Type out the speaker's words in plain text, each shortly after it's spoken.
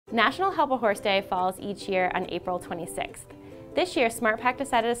National Help a Horse Day falls each year on April 26th. This year, SmartPak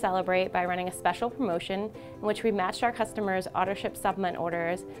decided to celebrate by running a special promotion in which we matched our customers' auto-ship supplement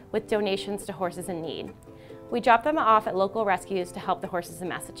orders with donations to horses in need. We dropped them off at local rescues to help the horses in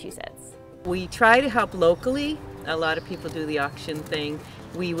Massachusetts. We try to help locally. A lot of people do the auction thing.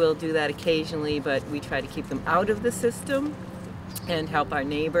 We will do that occasionally, but we try to keep them out of the system and help our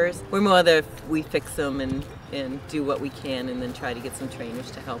neighbors. We're more the we fix them and do what we can and then try to get some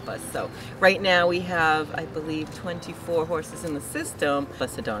trainers to help us. So right now we have, I believe, 24 horses in the system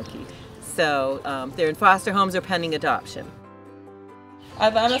plus a donkey. So they're in foster homes or pending adoption.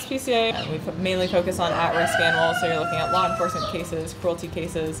 At the MSPCA, we mainly focus on at-risk animals, so you're looking at law enforcement cases, cruelty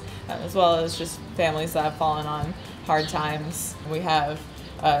cases, as well as just families that have fallen on hard times. We have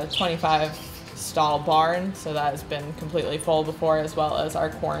a 25-stall barn, so that has been completely full before, as well as our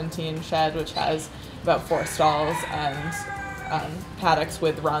quarantine shed, which has about 4 stalls and paddocks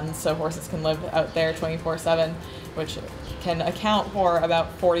with runs, so horses can live out there 24/7, which can account for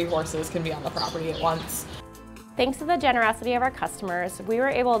about 40 horses can be on the property at once. Thanks to the generosity of our customers, we were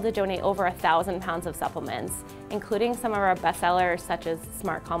able to donate over 1,000 pounds of supplements, including some of our bestsellers such as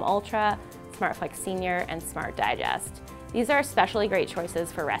SmartCalm Ultra, SmartFlex Senior, and Smart Digest. These are especially great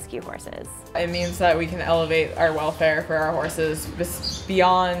choices for rescue horses. It means that we can elevate our welfare for our horses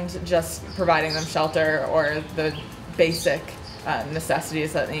beyond just providing them shelter or the basic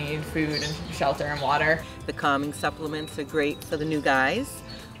necessities that they need, food and shelter and water. The calming supplements are great for the new guys.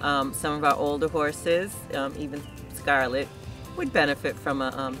 Some of our older horses, even Scarlet, would benefit from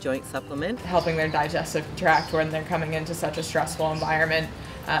a joint supplement. Helping their digestive tract when they're coming into such a stressful environment,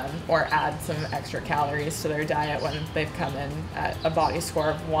 or add some extra calories to their diet when they've come in at a body score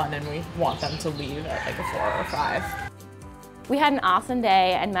of 1 and we want them to leave at like a 4 or 5. We had an awesome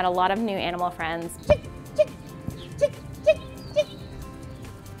day and met a lot of new animal friends.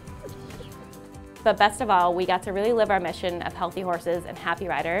 But best of all, we got to really live our mission of healthy horses and happy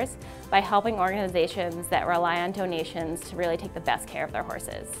riders by helping organizations that rely on donations to really take the best care of their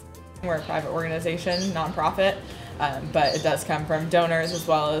horses. We're a private organization, nonprofit, but it does come from donors as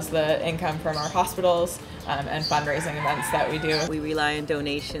well as the income from our hospitals and fundraising events that we do. We rely on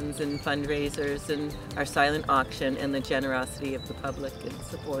donations and fundraisers and our silent auction and the generosity of the public and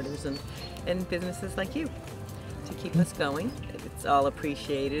supporters and businesses like you to keep us going. It's all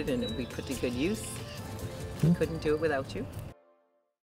appreciated and we put to good use. We couldn't do it without you.